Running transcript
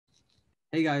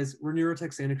Hey guys, we're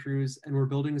NeuroTech Santa Cruz, and we're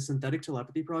building a synthetic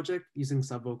telepathy project using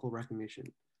subvocal recognition.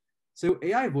 So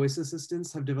AI voice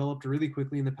assistants have developed really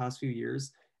quickly in the past few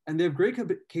years, and they have great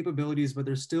capabilities, but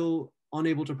they're still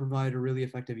unable to provide a really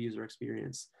effective user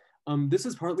experience. This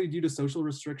is partly due to social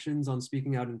restrictions on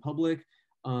speaking out in public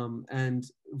and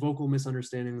vocal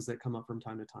misunderstandings that come up from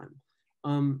time to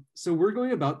time. So we're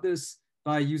going about this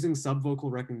by using subvocal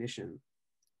recognition.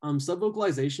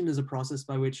 Subvocalization is a process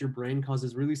by which your brain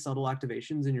causes really subtle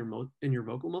activations in your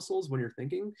vocal muscles when you're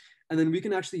thinking, and then we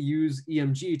can actually use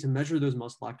EMG to measure those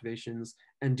muscle activations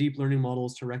and deep learning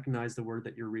models to recognize the word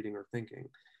that you're reading or thinking.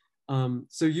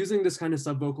 So using this kind of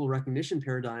subvocal recognition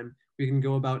paradigm, we can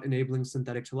go about enabling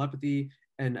synthetic telepathy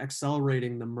and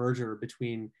accelerating the merger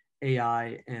between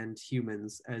AI and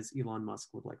humans, as Elon Musk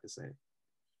would like to say.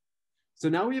 So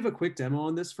now we have a quick demo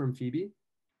on this from Phoebe.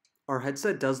 Our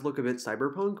headset does look a bit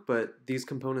cyberpunk, but these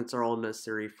components are all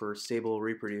necessary for stable,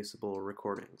 reproducible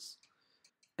recordings.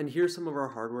 And here's some of our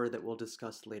hardware that we'll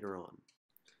discuss later on.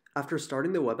 After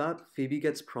starting the web app, Phoebe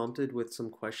gets prompted with some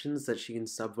questions that she can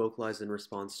subvocalize in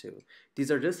response to.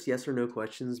 These are just yes or no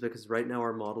questions because right now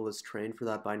our model is trained for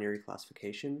that binary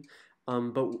classification,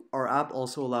 but our app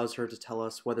also allows her to tell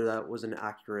us whether that was an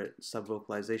accurate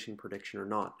subvocalization prediction or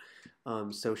not.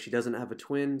 So she doesn't have a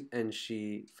twin, and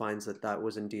she finds that that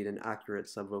was indeed an accurate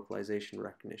subvocalization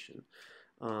recognition.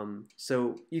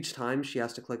 So each time she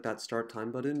has to click that start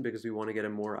time button because we want to get a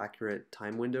more accurate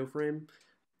time window frame.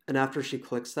 And after she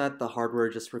clicks that, the hardware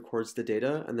just records the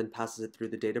data and then passes it through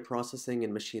the data processing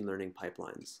and machine learning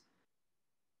pipelines.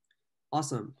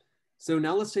 Awesome. So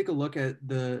now let's take a look at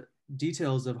the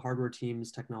details of hardware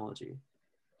team's technology.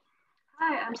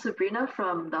 Hi, I'm Sabrina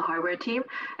from the hardware team.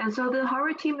 And so the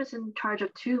hardware team is in charge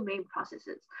of two main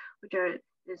processes, which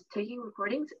is taking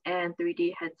recordings and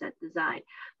 3D headset design.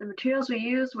 The materials we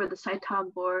used were the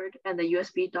Cyton board and the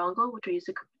USB dongle, which are used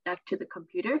to connect to the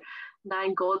computer,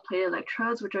 9 gold-plated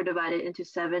electrodes, which are divided into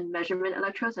 7 measurement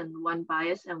electrodes and 1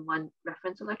 bias and 1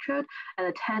 reference electrode, and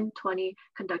a 10-20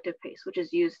 conductive paste, which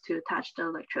is used to attach the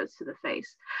electrodes to the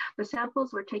face. The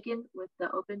samples were taken with the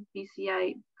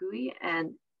OpenBCI GUI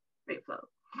and RateFlow.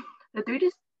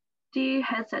 The 3D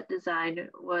headset design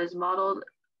was modeled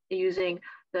using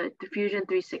the Diffusion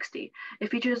 360. It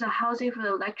features a housing for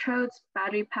the electrodes,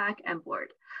 battery pack, and board.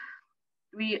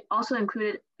 We also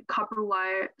included a copper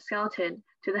wire skeleton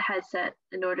to the headset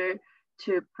in order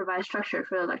to provide structure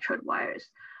for the electrode wires.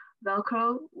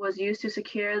 Velcro was used to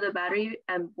secure the battery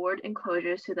and board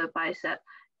enclosures to the bicep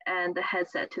and the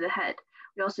headset to the head.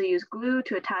 We also used glue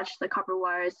to attach the copper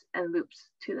wires and loops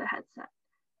to the headset.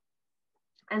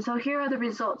 And so here are the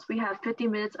results. We have 50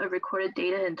 minutes of recorded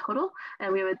data in total,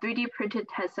 and we have a 3D printed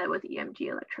headset with EMG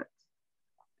electrodes.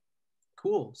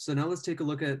 Cool. So now let's take a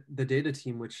look at the data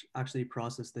team, which actually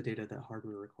processed the data that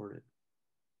hardware recorded.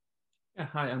 Yeah,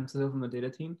 hi, I'm Sahil from the data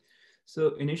team.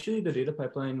 So initially, the data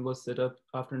pipeline was set up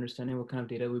after understanding what kind of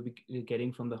data we'd be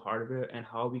getting from the hardware and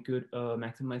how we could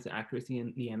maximize the accuracy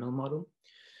in the ML model.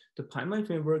 The pipeline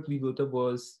framework we built up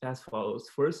was as follows.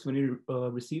 First, when you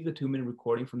receive the 2-minute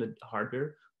recording from the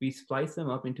hardware, we splice them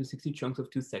up into 60 chunks of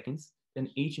 2 seconds. Then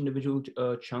each individual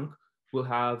chunk will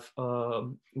have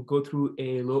go through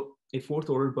a fourth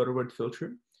order Butterworth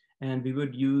filter. And we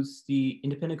would use the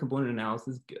independent component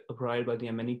analysis provided by the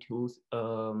many tools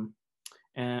and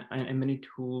many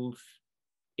tools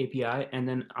API. And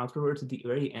then afterwards, at the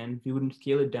very end, we would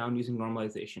scale it down using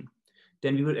normalization.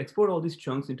 Then we would export all these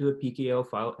chunks into a PKL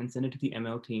file and send it to the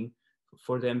ML team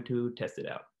for them to test it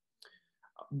out.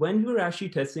 When we were actually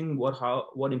testing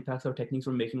what impacts our techniques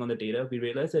were making on the data, we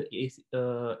realized that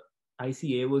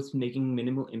ICA was making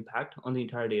minimal impact on the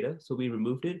entire data, so we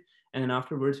removed it. And then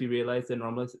afterwards, we realized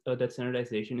that that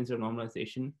standardization instead of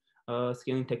normalization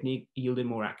scaling technique yielded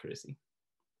more accuracy.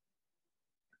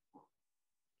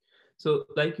 So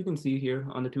like you can see here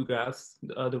on the 2 graphs,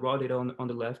 the raw data on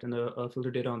the left and the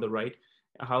filter data on the right,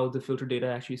 how the filter data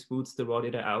actually smooths the raw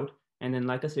data out. And then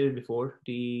like I stated before,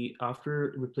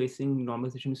 after replacing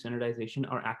normalization to standardization,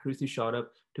 our accuracy shot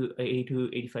up to 80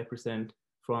 to 85%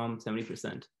 from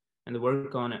 70%. And the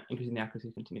work on increasing the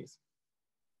accuracy continues.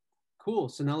 Cool.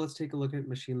 So now let's take a look at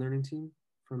machine learning team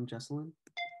from Jesselyn.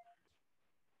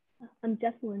 I'm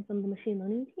Jesselyn from the machine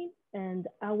learning team, and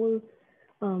our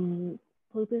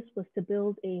purpose was to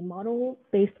build a model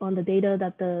based on the data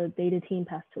that the data team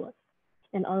passed to us.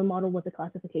 And our model was a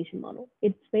classification model.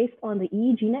 It's based on the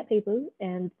EEGNet paper,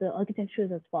 and the architecture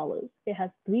is as follows. It has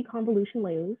 3 convolution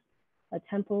layers, a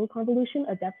temporal convolution,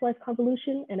 a depth-wise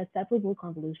convolution, and a separable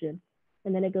convolution.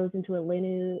 And then it goes into a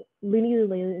linear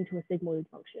layer into a sigmoid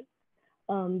function.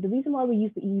 The reason why we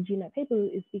use the EEGNet paper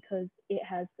is because it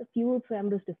has fewer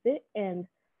parameters to fit, and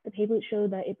the papers show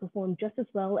that it performed just as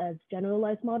well as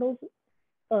generalized models.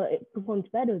 It performs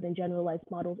better than generalized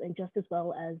models and just as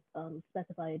well as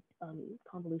specified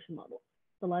convolution models.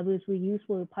 The libraries we used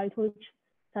were PyTorch,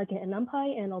 Scikit, and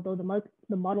NumPy, and although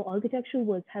the model architecture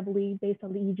was heavily based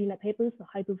on the EEGNet papers, the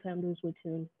hyperparameters were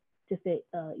tuned to fit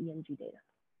EMG data.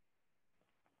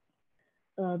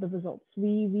 The results.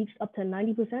 We reached up to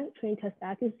 90% train test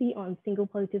accuracy on single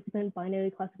participant binary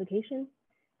classification.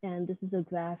 And this is a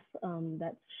graph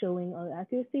that's showing our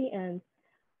accuracy. And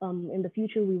in the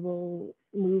future, we will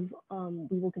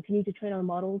continue to train our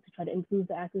model to try to improve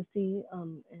the accuracy.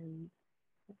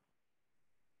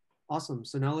 Awesome.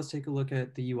 So now let's take a look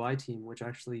at the UI team, which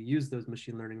actually used those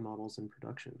machine learning models in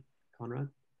production. Conrad?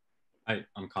 Hi,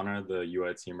 I'm Conrad, the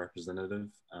UI team representative.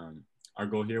 Our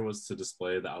goal here was to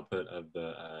display the output of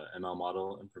the ML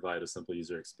model and provide a simple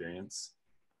user experience.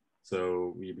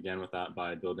 So we began with that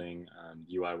by building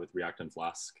UI with React and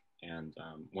Flask. And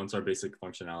once our basic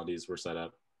functionalities were set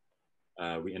up,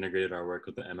 we integrated our work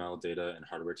with the ML data and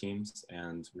hardware teams,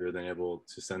 and we were then able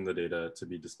to send the data to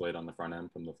be displayed on the front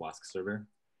end from the Flask server.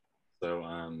 So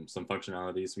some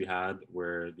functionalities we had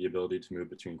were the ability to move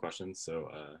between questions.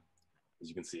 So as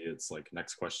you can see, it's like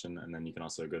next question, and then you can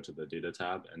also go to the data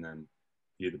tab and then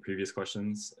view the previous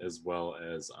questions, as well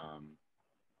as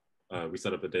we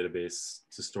set up a database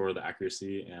to store the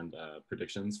accuracy and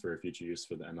predictions for future use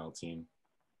for the ML team.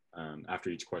 After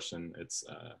each question, it's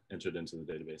entered into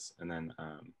the database. And then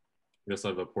we also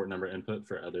have a port number input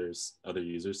for other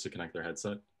users to connect their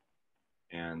headset.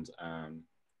 And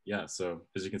yeah, so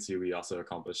as you can see, we also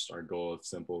accomplished our goal of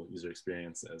simple user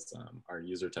experience as our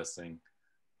user testing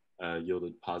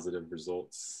yielded positive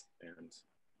results. And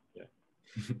yeah.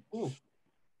 Cool.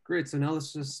 Great. So now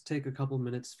let's just take a couple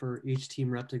minutes for each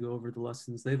team rep to go over the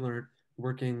lessons they've learned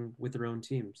working with their own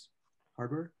teams.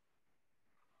 Hardware?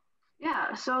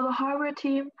 Yeah, so the hardware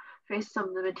team faced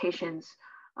some limitations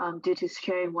due to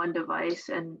securing one device,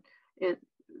 and it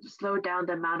slowed down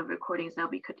the amount of recordings that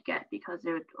we could get because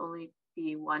there would only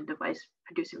be one device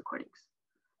producing recordings.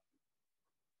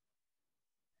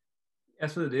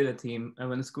 As for the data team,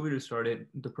 when the school year started,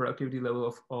 the productivity level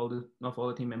of all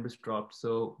the team members dropped.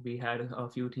 So we had a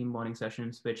few team bonding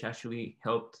sessions, which actually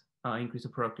helped increase the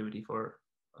productivity for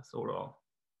us overall.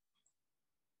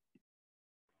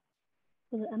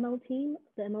 For the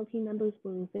ML team members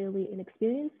were fairly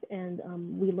inexperienced, and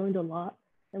we learned a lot.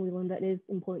 And we learned that it is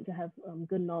important to have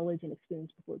good knowledge and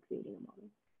experience before creating a model.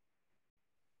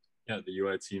 Yeah, the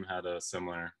UI team had a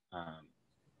similar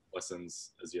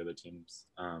lessons as the other teams.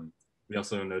 We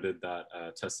also noted that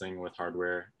testing with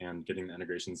hardware and getting the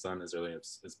integrations done as early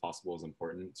as possible is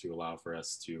important to allow for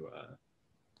us to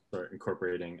start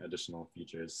incorporating additional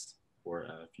features for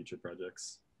future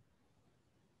projects.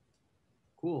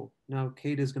 Cool. Now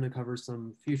Kate is going to cover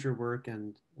some future work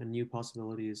and new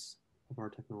possibilities of our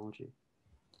technology.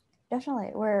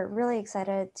 Definitely. We're really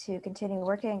excited to continue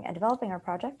working and developing our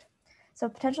project. So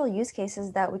potential use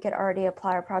cases that we could already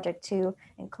apply our project to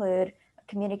include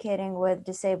communicating with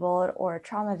disabled or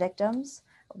trauma victims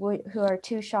who are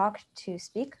too shocked to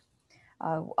speak.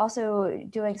 Also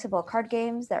doing simple card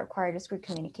games that require discrete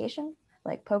communication,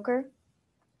 like poker.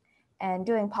 And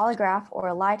doing polygraph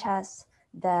or lie tests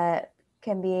that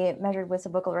can be measured with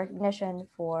some vocal recognition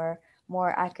for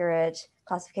more accurate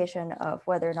classification of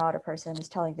whether or not a person is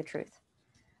telling the truth.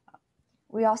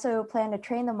 We also plan to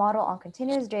train the model on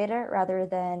continuous data rather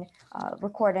than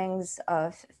recordings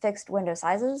of fixed window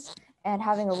sizes, and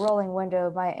having a rolling window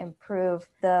might improve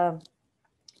the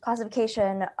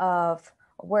classification of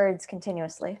words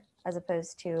continuously as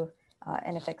opposed to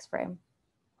in a fixed frame.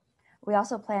 We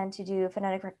also plan to do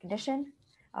phonetic recognition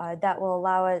that will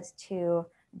allow us to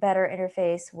better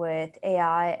interface with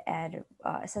AI and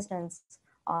assistants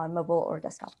on mobile or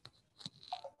desktop.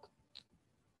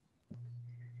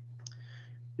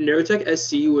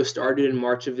 NeuroTechSC was started in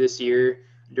March of this year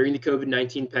during the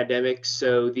COVID-19 pandemic,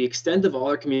 so the extent of all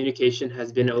our communication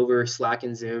has been over Slack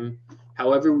and Zoom.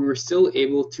 However, we were still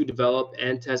able to develop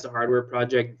and test a hardware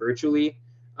project virtually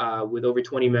with over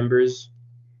 20 members.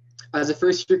 As a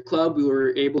first-year club, we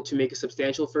were able to make a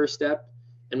substantial first step,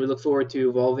 and we look forward to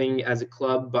evolving as a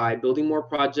club by building more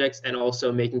projects and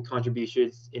also making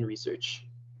contributions in research.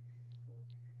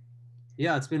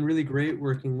 Yeah, it's been really great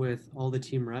working with all the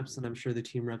team reps, and I'm sure the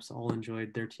team reps all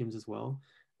enjoyed their teams as well.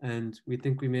 And we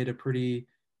think we made a pretty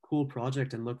cool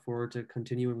project and look forward to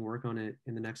continuing work on it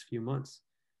in the next few months.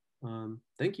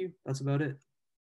 Thank you. That's about it.